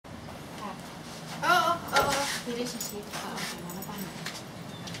你的洗洗，好，拿了帮你，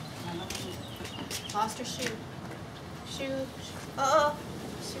拿了帮你。Lost her shoe. Shoe. Oh,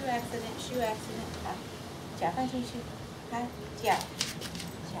 shoe accident. Shoe accident. 好，夹放进去，来夹，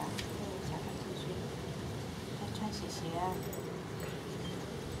对，夹放进去。来穿鞋鞋啊。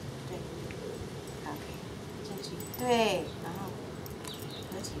对，好，进去，对，然后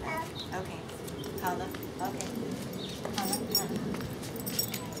合起来。OK， 好了 ，OK， 好了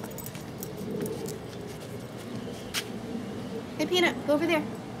，Hey, Peanut, go over there.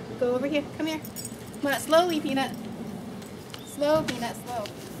 Go over here. Come here. Come on, slowly, Peanut. Slow, Peanut, slow.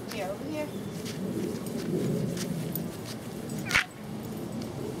 Here, over here.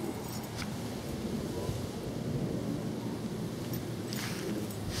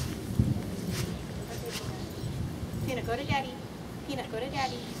 Peanut, go to Daddy. Peanut, go to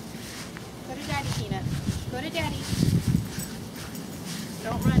Daddy. Go to Daddy, Peanut. Go to Daddy.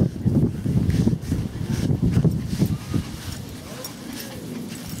 Don't run.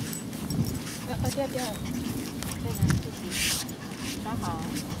 Đây này, xóa hỏ,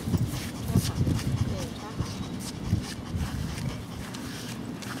 để xóa hỏ.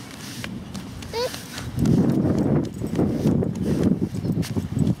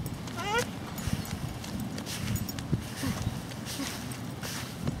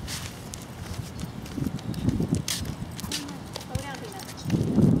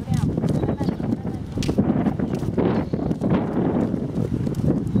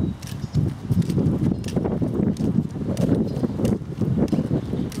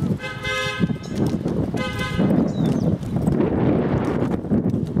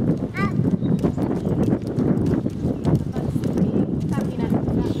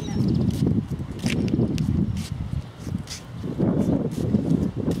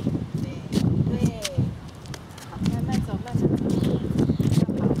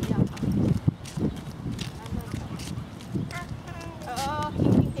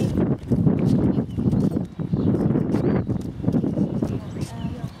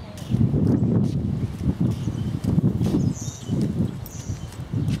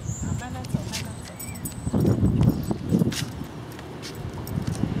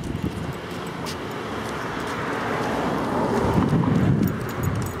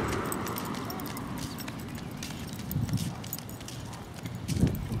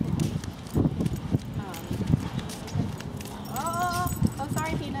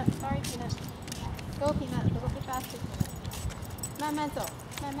 Go, Peanut, a little bit faster, Peanut. 慢慢走，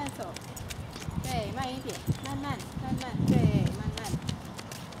慢慢走。对，慢一点，慢慢，慢慢，对，慢慢，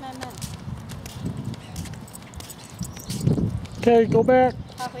慢慢。Okay, go back.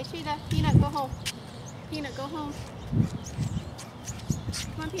 好，回去的 ，Peanut, go home. Peanut, go home.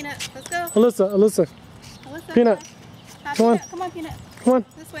 Come on, Peanut, let's go. Alissa, Alyssa, Peanut. Come on. Come on, Peanut. Come on.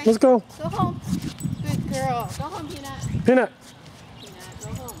 This way. Let's go. Go home. Good girl. Go home, Peanut. Peanut. Peanut, go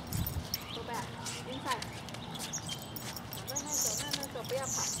home. Go back. Inside. 慢慢走，慢慢走，不要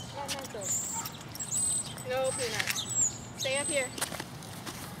跑，慢慢走。No, Peanut. Stay up here.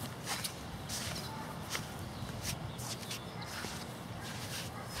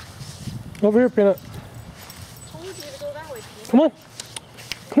 Over here, Peanut. Told you to go that way, Peanut. Come on.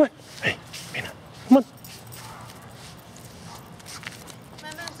 Come on. Hey, Peanut. Come on.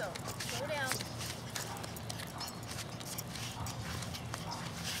 慢慢走，无聊。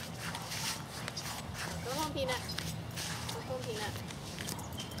Go home, Peanut. Go home, Peanut.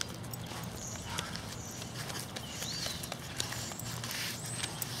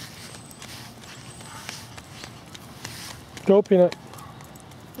 Go, Peanut.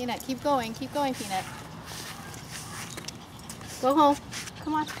 Peanut, keep going, Peanut. Go home.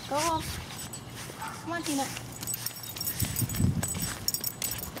 Come on, go home. Come on, Peanut.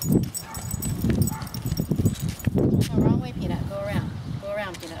 No, wrong way, Peanut. Go around. Go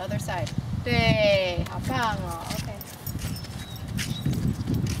around, Peanut. Other side. 对，好棒哦。OK。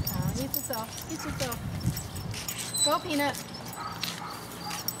好，一直走，一直走。Go, Peanut.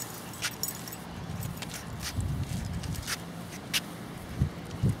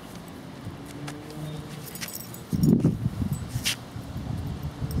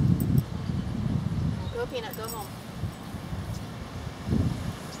 Go, Peanut, go home.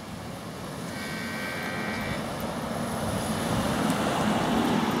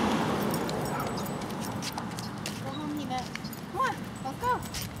 Go home, Peanut. Come on, let's go.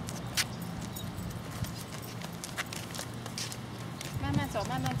 慢慢走，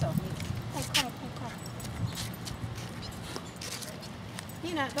慢慢走，你太快，太快。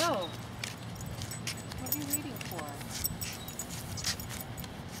Peanut, go. What are you waiting for?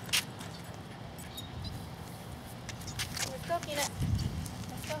 Let's go, Peanut.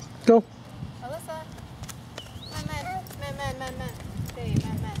 Let's go. Go. Alyssa. 慢。对，慢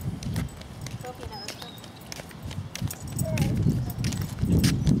慢。Go Peanut, let's go.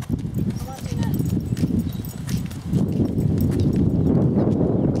 Come on, Peanut.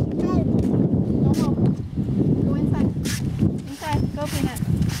 Go home. Go inside. Inside. Go, Peanut.